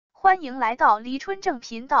欢迎来到黎春正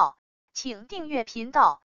频道，请订阅频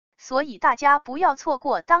道，所以大家不要错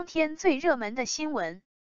过当天最热门的新闻。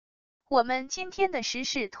我们今天的时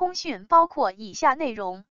事通讯包括以下内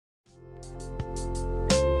容：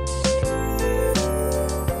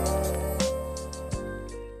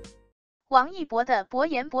王一博的博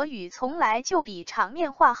言博语从来就比场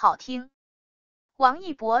面话好听。王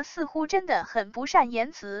一博似乎真的很不善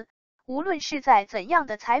言辞，无论是在怎样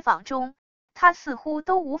的采访中，他似乎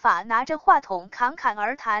都无法拿着话筒侃侃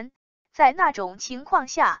而谈，在那种情况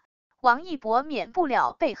下，王一博免不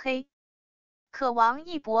了被黑。可王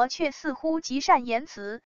一博却似乎极善言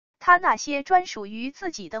辞，他那些专属于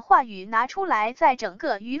自己的话语拿出来，在整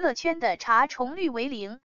个娱乐圈的查重率为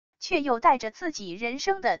0，却又带着自己人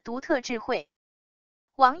生的独特智慧。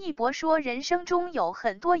王一博说，人生中有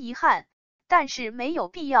很多遗憾，但是没有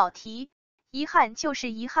必要提，遗憾就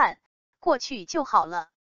是遗憾，过去就好了。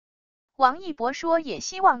王一博说，也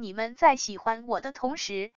希望你们在喜欢我的同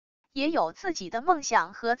时，也有自己的梦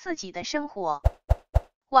想和自己的生活。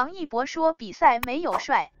王一博说，比赛没有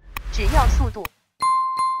帅，只要速度。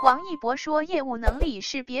王一博说，业务能力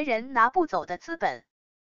是别人拿不走的资本。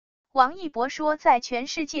王一博说，在全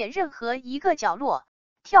世界任何一个角落，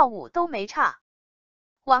跳舞都没差。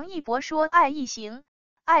王一博说，爱一行，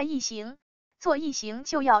爱一行，做一行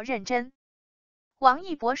就要认真。王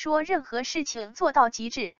一博说，任何事情做到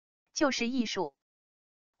极致就是艺术。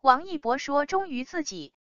王一博说，忠于自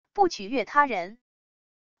己，不取悦他人。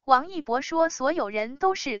王一博说，所有人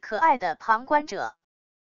都是可爱的旁观者。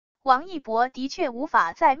王一博的确无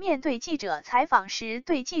法在面对记者采访时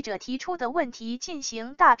对记者提出的问题进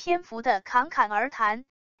行大篇幅的侃侃而谈，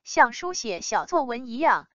像书写小作文一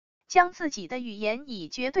样，将自己的语言以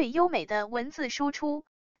绝对优美的文字输出。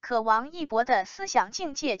可王一博的思想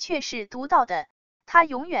境界却是独到的，他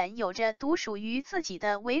永远有着独属于自己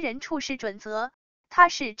的为人处事准则，他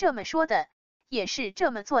是这么说的，也是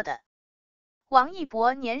这么做的。王一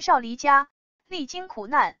博年少离家，历经苦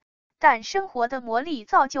难，但生活的磨砺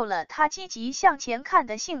造就了他积极向前看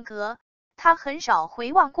的性格。他很少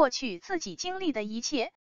回望过去自己经历的一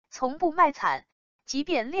切，从不卖惨，即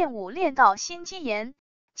便练舞练到心肌炎，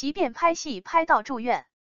即便拍戏拍到住院。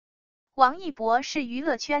王一博是娱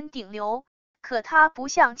乐圈顶流，可他不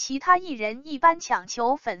像其他艺人一般强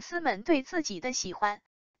求粉丝们对自己的喜欢，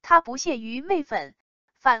他不屑于媚粉，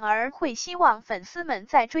反而会希望粉丝们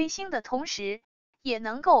在追星的同时，也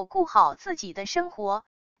能够顾好自己的生活。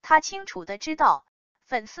他清楚得知道，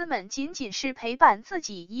粉丝们仅仅是陪伴自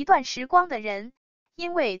己一段时光的人，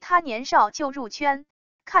因为他年少就入圈，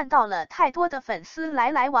看到了太多的粉丝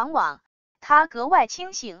来来往往，他格外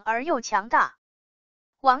清醒而又强大。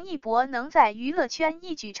王一博能在娱乐圈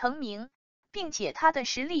一举成名，并且他的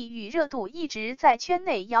实力与热度一直在圈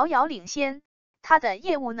内遥遥领先，他的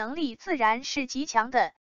业务能力自然是极强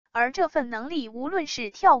的，而这份能力无论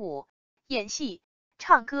是跳舞、演戏、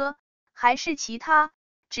唱歌，还是其他，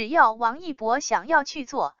只要王一博想要去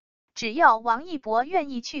做，只要王一博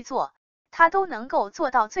愿意去做，他都能够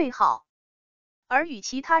做到最好。而与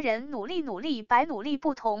其他人努力白努力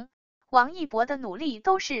不同，王一博的努力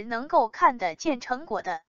都是能够看得见成果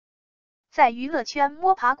的。在娱乐圈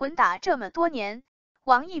摸爬滚打这么多年，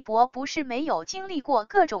王一博不是没有经历过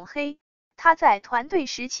各种黑，他在团队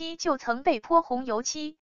时期就曾被泼红油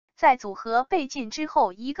漆，在组合被禁之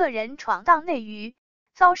后一个人闯荡内娱，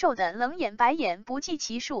遭受的冷眼白眼不计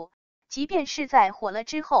其数，即便是在火了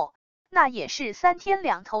之后，那也是3天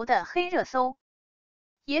2头的黑热搜。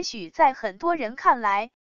也许在很多人看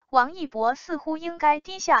来，王一博似乎应该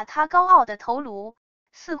低下他高傲的头颅，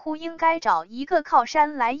似乎应该找一个靠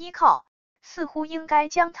山来依靠，似乎应该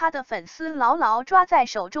将他的粉丝牢牢抓在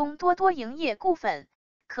手中，多多营业顾粉。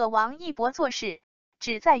可王一博做事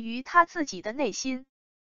只在于他自己的内心。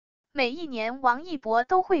每一年王一博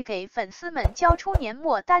都会给粉丝们交出年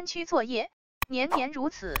末单曲作业，年年如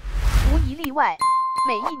此，无一例外。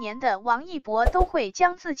每一年的王一博都会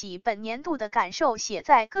将自己本年度的感受写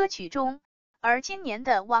在歌曲中，而今年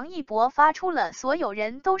的王一博发出了所有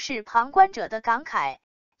人都是旁观者的感慨，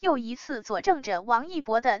又一次佐证着王一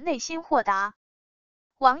博的内心豁达。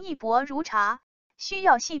王一博如茶，需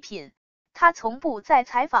要细品，他从不在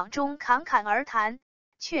采访中侃侃而谈，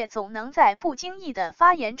却总能在不经意的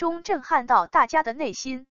发言中震撼到大家的内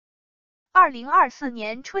心。2024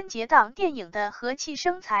年春节档电影的和气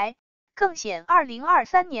生财，更显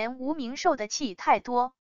2023年无名受的气太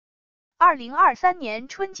多。2023年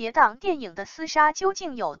春节档电影的厮杀究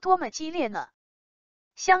竟有多么激烈呢？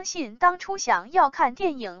相信当初想要看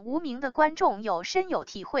电影《无名》的观众深有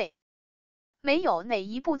体会。没有哪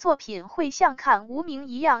一部作品会像看《无名》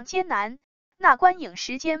一样艰难，那观影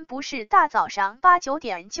时间不是大早上8、9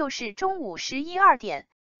点，就是中午11、2点，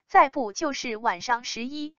再不就是晚上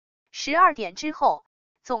11、12点之后，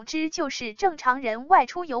总之就是正常人外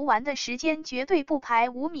出游玩的时间绝对不排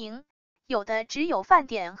无名，有的只有饭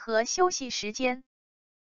点和休息时间。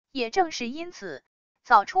也正是因此，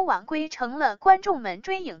早出晚归成了观众们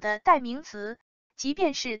追影的代名词。即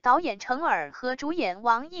便是导演程耳和主演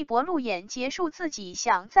王一博路演结束自己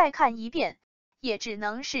想再看一遍，也只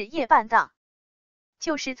能是夜半档。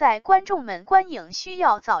就是在观众们观影需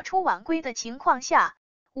要早出晚归的情况下，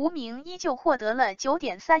无名依旧获得了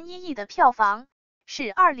 9.31 亿的票房，是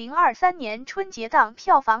2023年春节档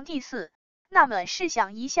票房第4。那么试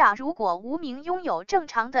想一下，如果无名拥有正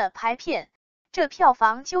常的排片，这票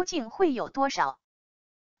房究竟会有多少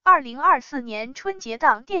？2024年春节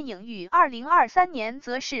档电影与2023年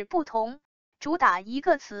则是不同，主打一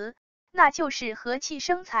个词，那就是和气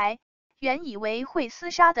生财。原以为会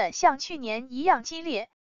厮杀的像去年一样激烈，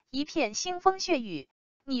一片腥风血雨，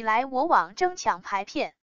你来我往争抢排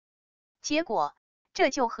片，结果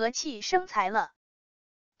这就和气生财了。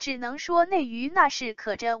只能说内娱那是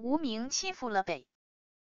可着无名欺负了呗。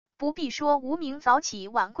不必说无名早起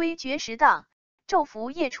晚归绝食档，昼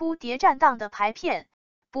伏夜出谍战档的排片，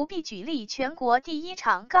不必举例全国第一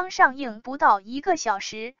场刚上映不到1个小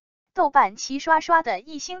时，豆瓣齐刷刷的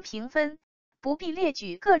1星评分，不必列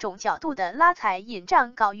举各种角度的拉踩引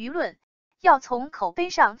战搞舆论，要从口碑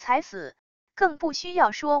上踩死，更不需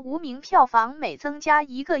要说无名票房每增加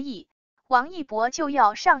1个亿，王一博就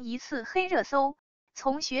要上一次黑热搜，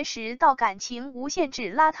从学识到感情无限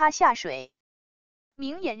制拉他下水。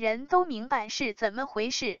明眼人都明白是怎么回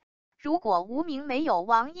事，如果无名没有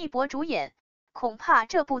王一博主演，恐怕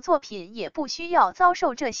这部作品也不需要遭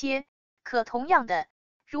受这些。可同样的，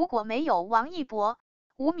如果没有王一博，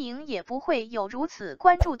无名也不会有如此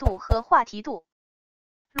关注度和话题度。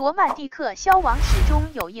罗曼蒂克消亡史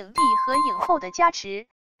中有影帝和影后的加持，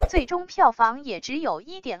最终票房也只有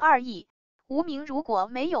 1.2 亿。无名如果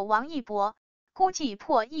没有王一博，估计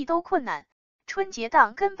破亿都困难，春节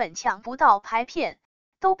档根本抢不到排片，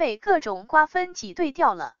都被各种瓜分挤兑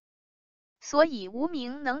掉了。所以无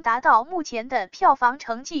名能达到目前的票房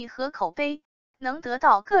成绩和口碑，能得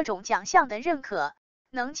到各种奖项的认可，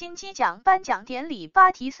能金鸡奖颁奖典礼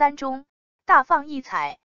8题3中大放异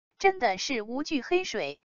彩，真的是无惧黑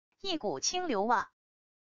水，一股清流啊。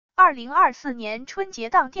2024年春节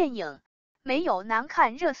档电影没有难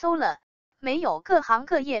看热搜了，没有各行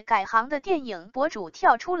各业改行的电影博主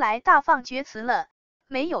跳出来大放厥词了，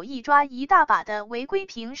没有一抓一大把的违规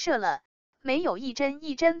评射了，没有一帧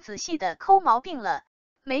一帧仔细的抠毛病了，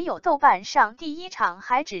没有豆瓣上第一场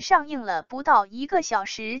还只上映了不到1个小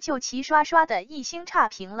时就齐刷刷的1星差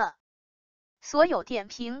评了。所有点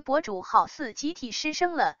评博主好似集体失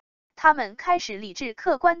声了，他们开始理智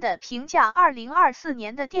客观的评价2024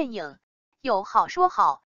年的电影，有好说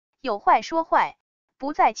好，有坏说坏，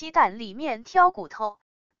不在鸡蛋里面挑骨头，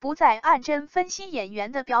不再按帧分析演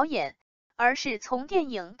员的表演，而是从电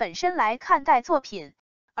影本身来看待作品，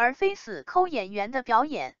而非死抠演员的表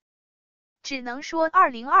演。只能说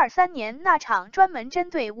2023年那场专门针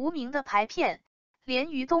对无名的排片，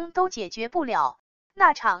连于东都解决不了，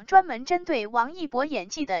那场专门针对王一博演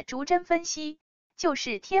技的逐帧分析，就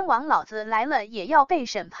是天王老子来了也要被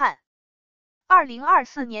审判。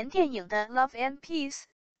2024年电影的 Love and Peace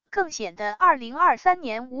更显得2023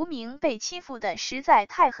年无名被欺负的实在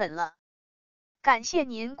太狠了。感谢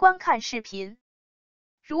您观看视频。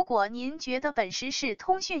如果您觉得本时事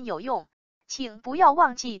通讯有用，请不要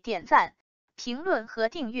忘记点赞、评论和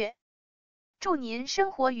订阅。祝您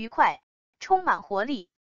生活愉快，充满活力。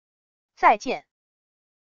再见。